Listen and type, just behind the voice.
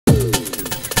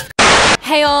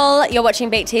Hey all, you're watching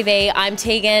Beat TV. I'm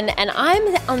Tegan and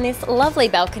I'm on this lovely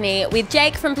balcony with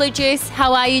Jake from Bluejuice.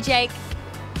 How are you, Jake?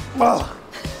 Well.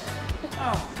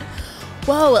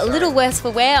 Whoa, a little worse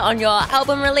for wear on your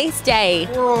album release day.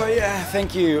 Oh yeah,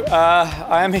 thank you.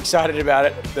 I am excited about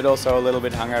it, but also a little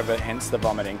bit hungover, hence the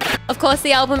vomiting. Of course,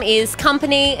 the album is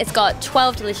Company. It's got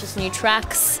 12 delicious new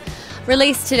tracks.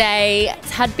 Released today. It's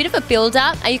had a bit of a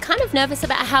build-up. Are you kind of nervous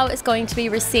about how it's going to be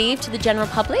received to the general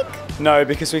public? No,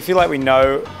 because we feel like we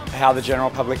know how the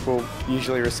general public will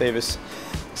usually receive us.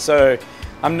 So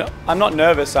I'm not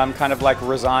nervous. I'm kind of like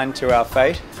resigned to our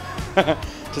fate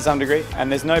to some degree.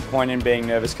 And there's no point in being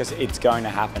nervous because it's going to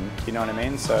happen. You know what I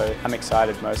mean? So I'm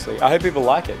excited mostly. I hope people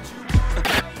like it.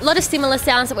 A lot of similar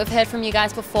sounds that we've heard from you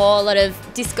guys before, a lot of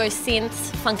disco synths,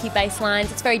 funky bass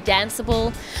lines. It's very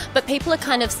danceable, but people are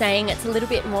kind of saying it's a little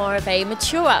bit more of a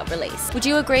mature release. Would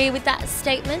you agree with that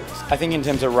statement? I think in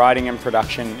terms of writing and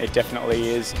production, it definitely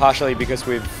is, partially because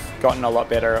we've gotten a lot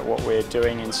better at what we're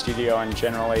doing in studio and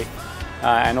generally,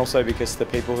 and also because the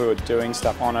people who are doing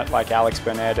stuff on it, like Alex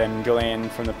Burnett and Julian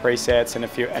from the presets,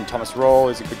 and Thomas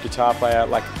Rawle is a good guitar player,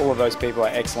 like all of those people are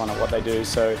excellent at what they do.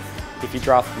 So if you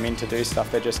draft them in to do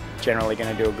stuff, they're just generally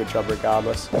going to do a good job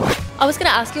regardless. I was going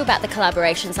to ask you about the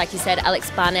collaborations. Like you said,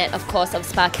 Alex Barnett, of course, of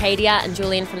Sparkadia, and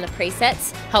Julian from the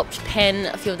presets helped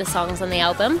pen a few of the songs on the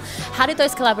album. How did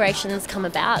those collaborations come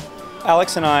about?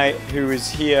 Alex and I, who is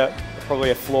here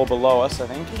probably a floor below us, I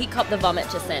think. He copped the vomit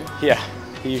just then. Yeah,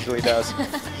 he usually does.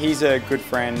 He's a good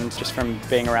friend just from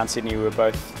being around Sydney. We were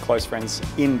both close friends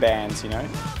in bands, you know.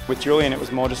 With Julian, it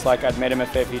was more just like I'd met him a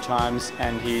fair few times,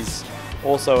 and he's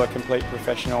also a complete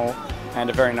professional and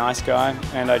a very nice guy,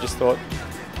 and I just thought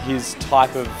his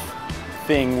type of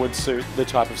thing would suit the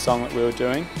type of song that we were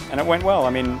doing, and it went well.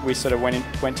 I mean, we sort of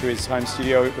went to his home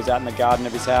studio. It was out in the garden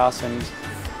of his house, and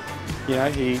you know,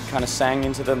 he kind of sang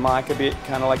into the mic a bit,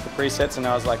 kind of like the presets, and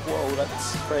I was like, whoa,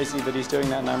 that's crazy that he's doing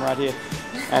that and I'm right here.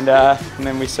 And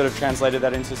then we sort of translated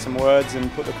that into some words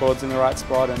and put the chords in the right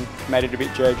spot and made it a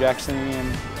bit Joe Jackson-y,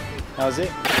 and that was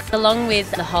it. Along with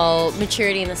the whole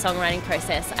maturity in the songwriting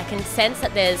process, I can sense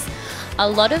that there's a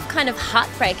lot of kind of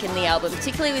heartbreak in the album,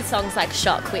 particularly with songs like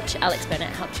Shock, which Alex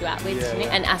Burnett helped you out with,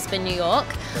 and Aspen, New York.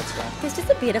 That's right. There's just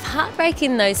a bit of heartbreak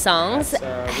in those songs.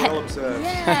 That's well observed.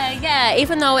 Yeah,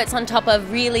 even though it's on top of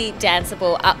really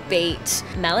danceable,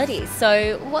 upbeat melodies.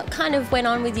 So what kind of went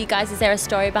on with you guys? Is there a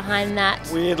story behind that?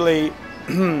 Weirdly,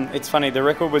 it's funny, the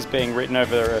record was being written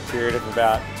over a period of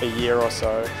about a year or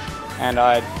so, and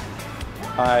I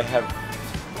have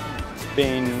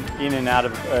been in and out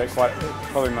of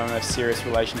probably my most serious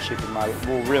relationship in my,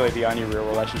 well, really the only real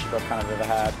relationship I've kind of ever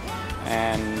had.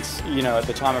 And you know, at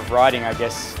the time of writing, I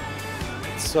guess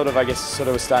sort of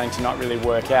was starting to not really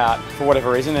work out for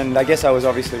whatever reason, and I guess I was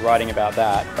obviously writing about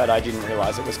that, but I didn't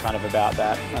realise it was kind of about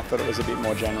that. I thought it was a bit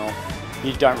more general.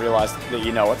 You don't realise that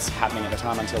you know what's happening at the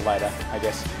time until later, I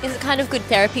guess. Is it kind of good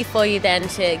therapy for you then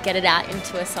to get it out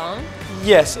into a song?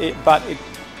 Yes,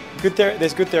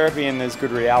 there's good therapy and there's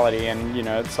good reality, and you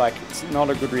know, it's like, it's not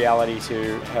a good reality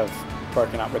to have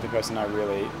broken up with a person I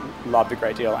really loved a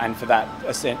great deal, and for that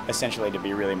essentially to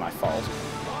be really my fault,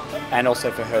 and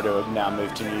also for her to have now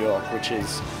moved to New York, which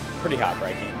is pretty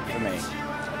heartbreaking for me.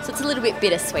 So it's a little bit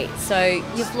bittersweet. So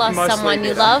you've lost Mostly someone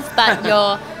you love, but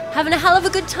you're having a hell of a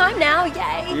good time now,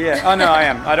 yay! Yeah, oh no, I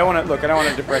am. I don't want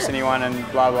to depress anyone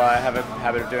and blah blah. I have a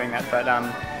habit of doing that, but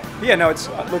yeah, no,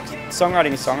 look,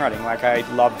 songwriting is songwriting. Like, I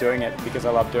love doing it because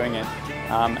I love doing it,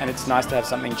 and it's nice to have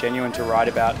something genuine to write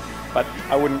about. But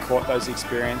I wouldn't court those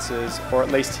experiences, or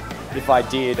at least if I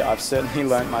did, I've certainly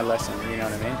learnt my lesson. You know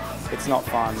what I mean? It's not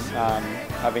fun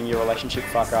having your relationship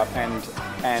fuck up,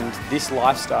 and this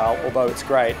lifestyle, although it's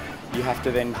great, you have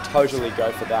to then totally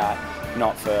go for that,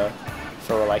 not for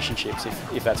relationships,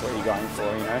 if that's what you're going for,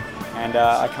 you know. And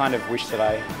I kind of wish that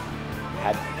I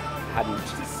hadn't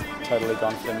totally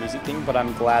gone for the music thing, but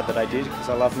I'm glad that I did because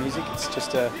I love music. It's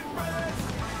just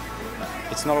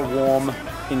it's not a warm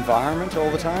environment all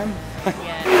the time.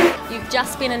 Yeah. You've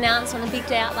just been announced on the Big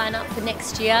Day Out lineup for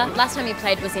next year. Last time you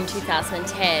played was in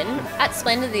 2010. At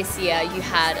Splendor this year, you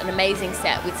had an amazing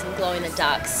set with some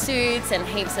glow-in-the-dark suits and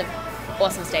heaps of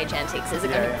awesome stage antics. Is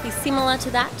it going to be similar to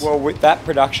that? Well, with that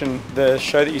production, the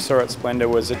show that you saw at Splendor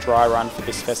was a dry run for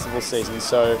this festival season,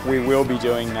 so we will be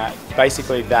doing that,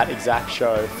 basically that exact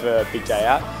show for Big Day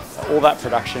Out. All that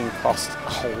production cost a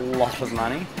whole lot of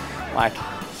money. Like,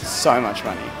 so much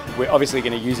money. We're obviously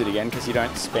going to use it again because you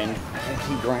don't spend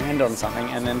 40 grand on something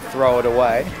and then throw it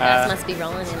away. Guys must be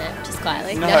rolling in it, just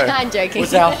quietly. No, I'm joking. It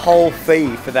was our whole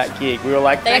fee for that gig. We were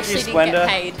like, they thank you, actually Splendor.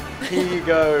 didn't get paid. Here you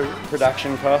go,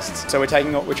 production costs. So we're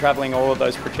traveling all of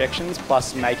those projections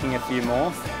plus making a few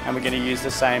more, and we're going to use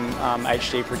the same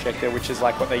HD projector, which is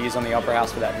like what they use on the Opera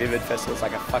House for that Vivid Festival. It's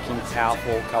like a fucking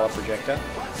powerful color projector.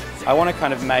 I want to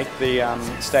kind of make the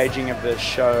staging of the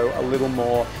show a little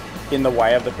more in the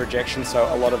way of the projection,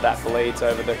 so a lot of that bleeds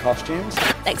over the costumes.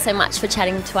 Thanks so much for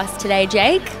chatting to us today,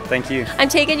 Jake. Thank you. I'm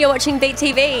Tegan, you're watching Beat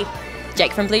TV.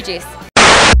 Jake from Bluejuice.